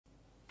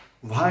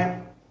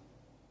Why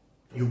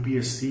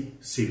UPSC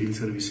Civil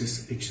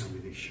Services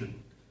examination?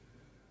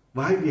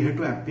 Why we have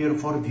to appear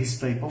for this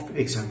type of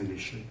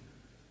examination?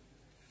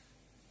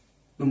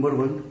 Number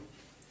one,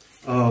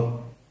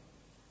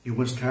 you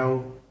must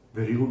have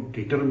very good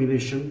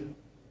determination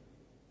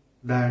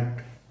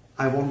that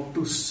I want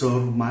to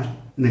serve my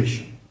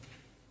nation.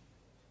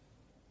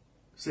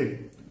 Say,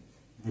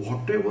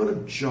 whatever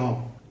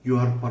job you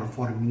are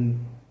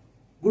performing,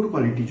 good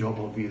quality job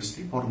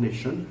obviously for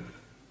nation,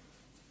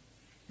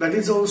 that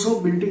is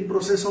also building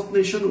process of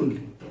nation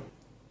only.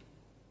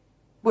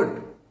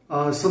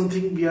 But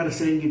something we are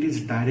saying it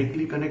is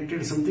directly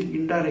connected, something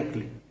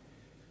indirectly.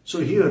 So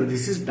here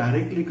this is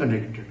directly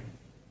connected.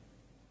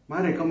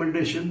 My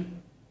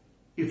recommendation,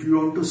 if you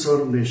want to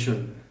serve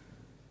nation,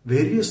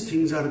 various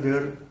things are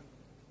there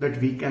that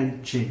we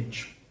can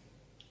change.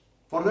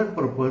 For that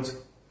purpose,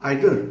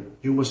 either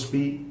you must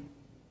be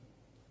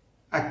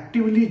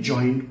actively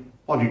join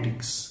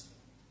politics,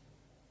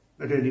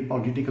 at any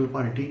political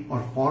party,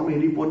 or form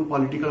any one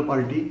political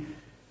party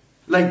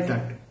like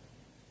that,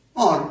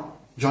 or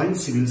join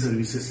civil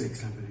services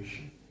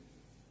examination.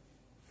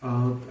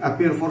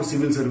 Appear for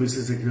civil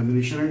services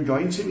examination and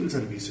join civil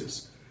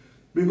services,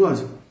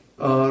 because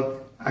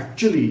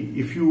actually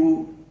if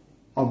you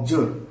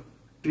observe,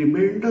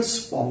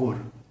 tremendous power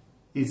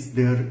is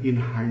there in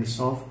hands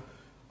of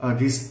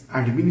these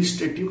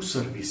administrative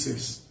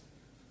services,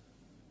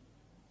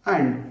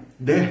 and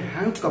they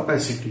have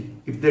capacity.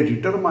 If they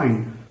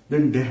determine,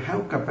 then they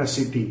have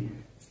capacity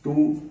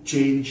to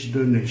change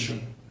the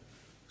nation.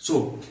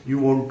 So you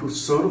want to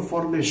serve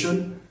for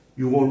nation,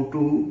 you want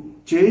to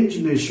change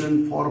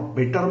nation for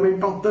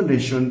betterment of the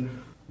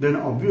nation, then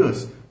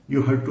obvious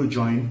you have to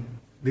join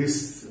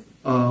this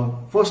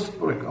first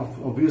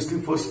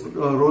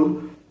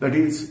role, that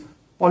is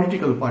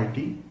political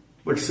party,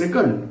 but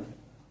second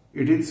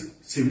it is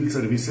civil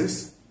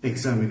services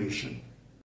examination.